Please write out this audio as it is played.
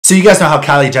So you guys know how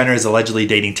Kylie Jenner is allegedly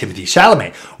dating Timothee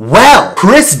Chalamet. Well,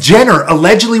 Kris Jenner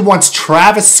allegedly wants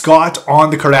Travis Scott on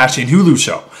the Kardashian Hulu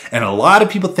show. And a lot of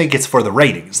people think it's for the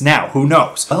ratings. Now, who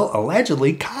knows? Well,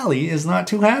 allegedly, Kylie is not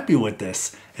too happy with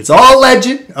this. It's all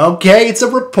alleged. Okay, it's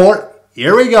a report.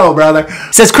 Here we go, brother.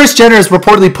 It says Kris Jenner is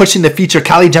reportedly pushing to feature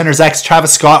Kylie Jenner's ex,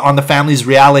 Travis Scott, on the family's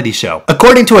reality show.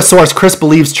 According to a source, Kris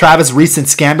believes Travis' recent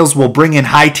scandals will bring in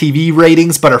high TV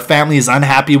ratings, but her family is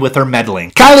unhappy with her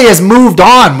meddling. Kylie has moved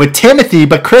on with Timothee,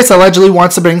 but Kris allegedly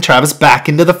wants to bring Travis back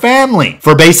into the family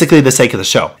for basically the sake of the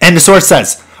show. And the source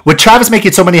says, with Travis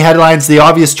making so many headlines, the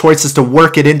obvious choice is to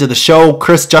work it into the show.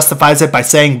 Kris justifies it by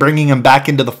saying bringing him back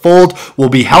into the fold will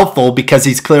be helpful because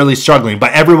he's clearly struggling.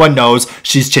 But everyone knows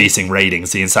she's chasing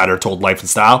ratings, the insider told Life and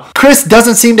Style. Kris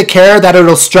doesn't seem to care that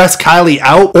it'll stress Kylie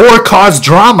out or cause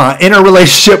drama in her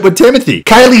relationship with Timothee.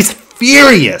 Kylie's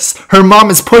furious her mom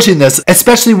is pushing this,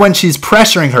 especially when she's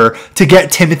pressuring her to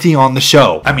get Timothee on the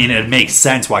show. I mean, it makes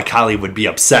sense why Kylie would be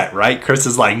upset, right? Kris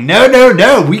is like,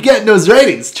 no, we getting those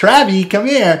ratings. Travi, come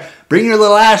here. Bring your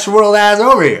little Ashworld ass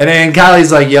over here. And then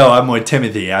Kylie's like, yo, I'm with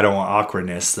Timothee. I don't want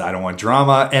awkwardness. I don't want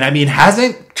drama. And I mean,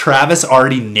 hasn't Travis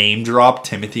already name dropped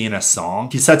Timothee in a song?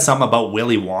 He said something about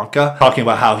Willy Wonka, talking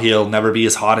about how he'll never be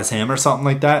as hot as him or something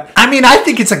like that. I mean, I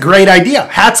think it's a great idea.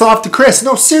 Hats off to Kris.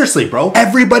 No, seriously, bro.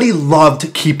 Everybody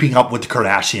loved Keeping Up with the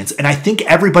Kardashians. And I think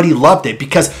everybody loved it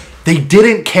because they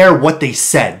didn't care what they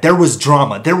said. There was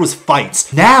drama. There was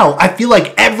fights. Now, I feel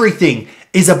like everything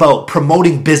is about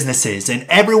promoting businesses and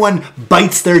everyone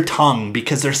bites their tongue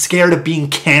because they're scared of being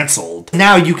canceled.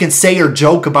 Now you can say or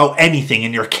joke about anything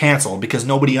and you're canceled because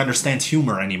nobody understands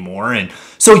humor anymore. And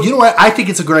so, you know what? I think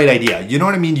it's a great idea. You know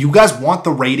what I mean? You guys want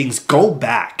the ratings, go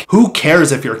back. Who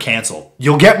cares if you're canceled?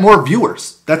 You'll get more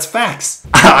viewers. That's facts.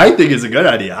 I think it's a good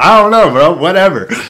idea. I don't know, bro. Whatever.